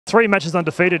3 matches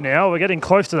undefeated now. We're getting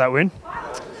close to that win.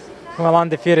 Well,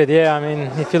 undefeated, yeah. I mean,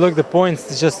 if you look at the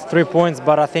points, it's just 3 points,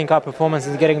 but I think our performance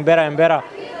is getting better and better.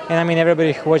 And I mean,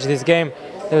 everybody who watched this game,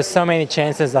 there was so many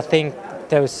chances. I think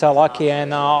they were so lucky,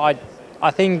 and I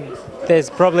think there's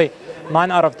probably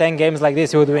 9 out of 10 games like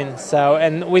this you would win. So,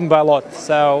 and win by a lot.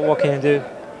 So what can you do?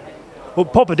 Well,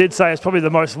 Popper did say it's probably the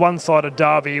most one-sided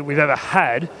derby we've ever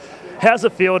had. How's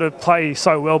it feel to play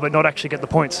so well but not actually get the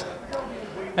points?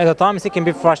 At times it can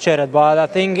be frustrated, but I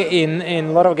think in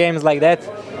a lot of games like that,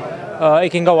 it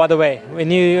can go other way. When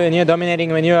you're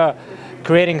dominating, when you're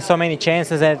creating so many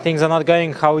chances and things are not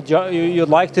going how you'd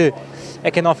like to,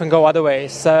 it can often go other way.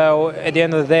 So at the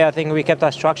end of the day, I think we kept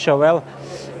our structure well,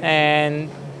 and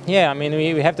yeah, I mean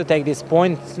we have to take this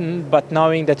point, but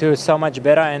knowing that we're so much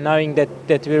better and knowing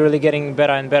that we're really getting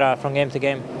better and better from game to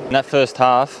game. In that first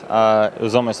half, it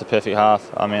was almost a perfect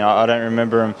half. I mean, I don't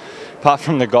remember him, apart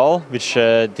from the goal, which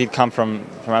did come from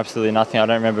absolutely nothing. I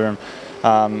don't remember him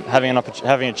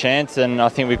having a chance, and I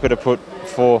think we could have put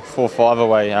 4-5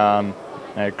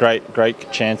 away.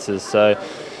 Great chances. So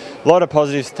a lot of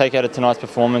positives to take out of tonight's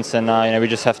performance, and we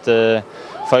just have to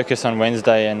focus on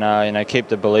Wednesday and keep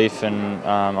the belief, and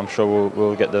I'm sure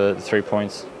we'll get the 3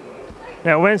 points.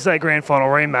 Now, Wednesday grand final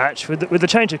rematch, with the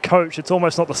change of coach, it's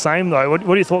almost not the same though. What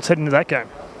are your thoughts heading into that game?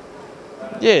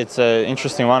 Yeah, it's an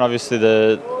interesting one. Obviously,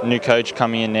 the new coach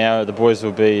coming in now, the boys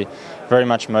will be very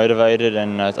much motivated,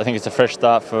 and I think it's a fresh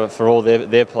start for all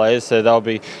their players, so they'll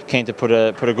be keen to put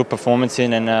a good performance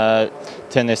in and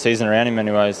turn their season around in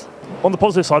many ways. On the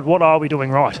positive side, what are we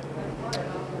doing right?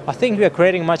 I think we are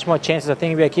creating much more chances. I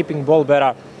think we are keeping ball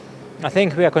better. I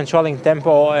think we are controlling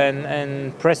tempo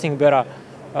and pressing better.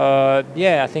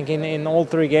 Yeah, I think in all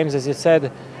 3 games, as you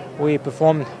said, we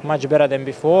performed much better than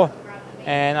before,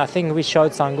 and I think we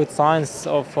showed some good signs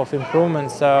of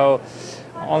improvement. So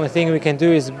only thing we can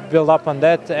do is build up on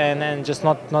that and just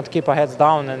not keep our heads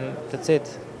down, and that's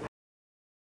it.